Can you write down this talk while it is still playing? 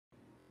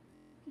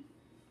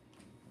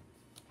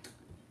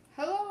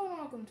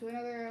welcome to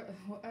another.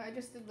 I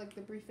just did like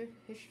the brief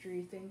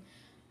history thing.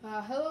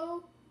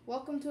 Hello,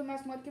 welcome to a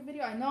Mass Mudkip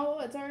video. I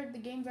know the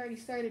game's already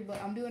started, but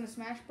I'm doing a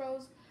Smash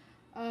Bros.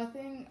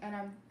 Thing,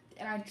 and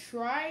I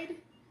tried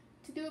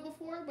to do it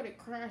before, but it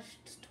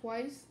crashed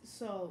twice.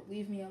 So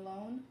leave me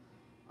alone.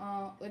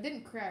 It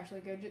didn't crash.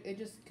 Like it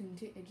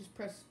just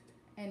pressed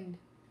end.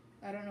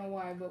 I don't know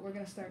why, but we're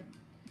gonna start.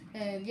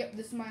 And yep,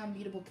 this is my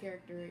unbeatable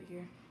character right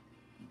here.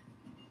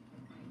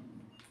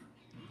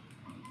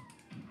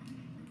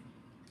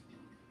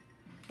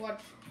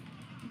 Watch.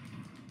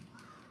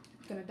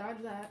 Gonna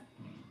dodge that.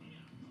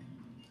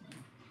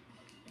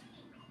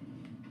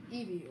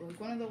 Eevee, like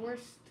one of the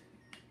worst.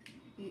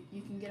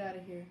 You can get out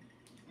of here.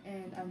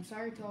 And I'm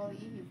sorry to all the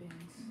Eevee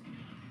fans.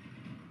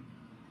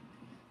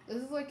 This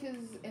is like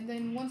his. And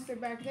then once they're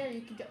back there,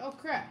 you can get. Oh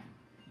crap!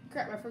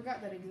 Crap! I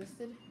forgot that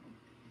existed.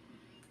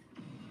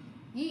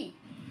 Yeet.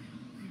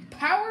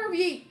 Power of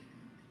Yeet.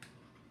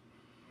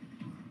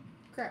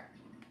 Crap.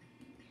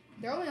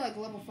 They're only like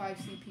level 5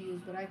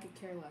 CPUs, but I could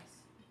care less.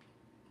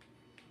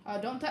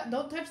 Don't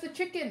touch the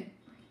chicken,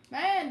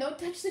 man! Don't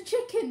touch the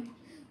chicken.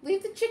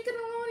 Leave the chicken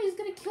alone. He's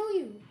gonna kill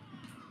you.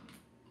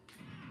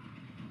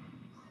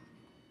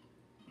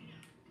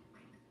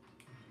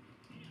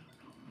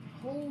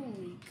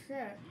 Holy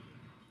crap.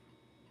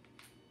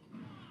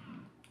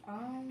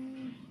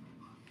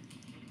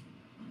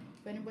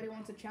 If anybody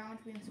wants to challenge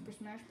me in Super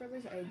Smash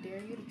Brothers, I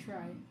dare you to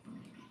try.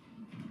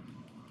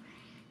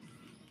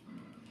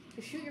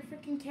 Just shoot your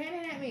freaking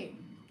cannon at me.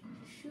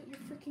 Just shoot your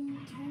freaking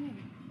cannon.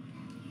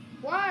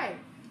 Why?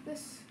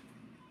 There's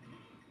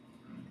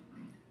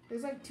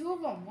like 2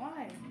 of them.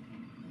 Why?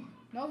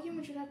 No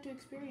human should have to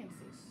experience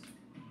this.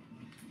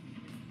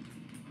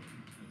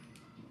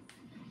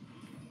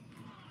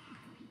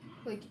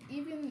 Like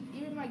even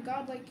my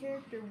godlike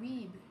character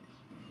Weeb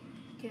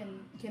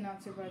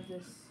cannot survive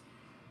this.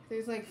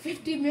 There's like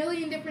 50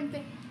 million different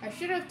things. I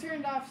should have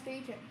turned off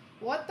stage.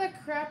 What the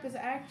crap is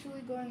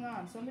actually going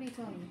on? Somebody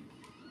tell me.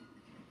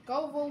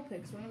 Go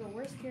Vulpix, one of the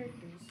worst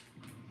characters.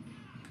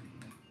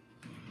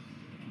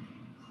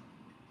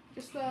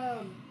 Just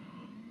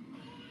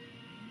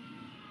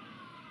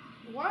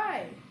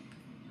why?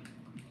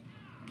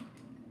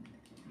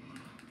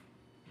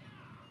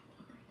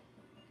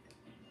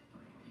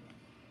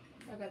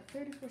 I got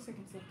 34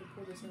 seconds left to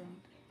pull this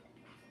around.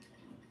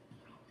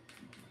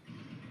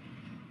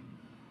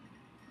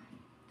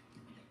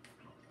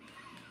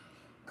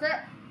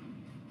 Crap!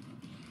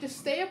 Just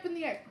stay up in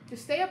the air.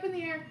 Just stay up in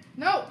the air.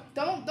 No!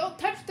 Don't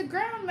touch the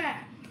ground,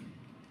 Mac!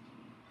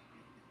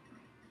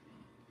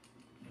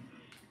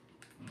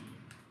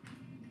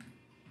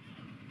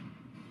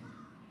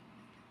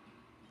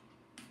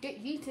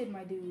 Get yeeted,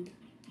 my dude.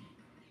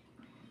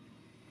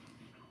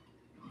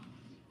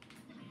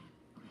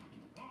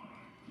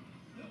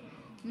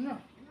 No.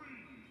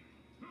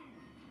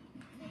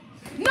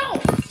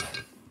 No!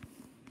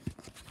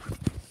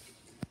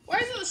 Why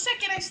is it the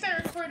second I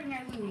start recording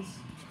I lose?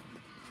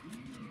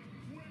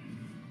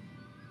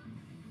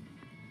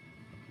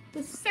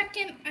 The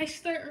second I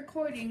start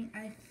recording,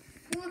 I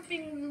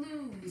flipping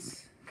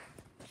lose.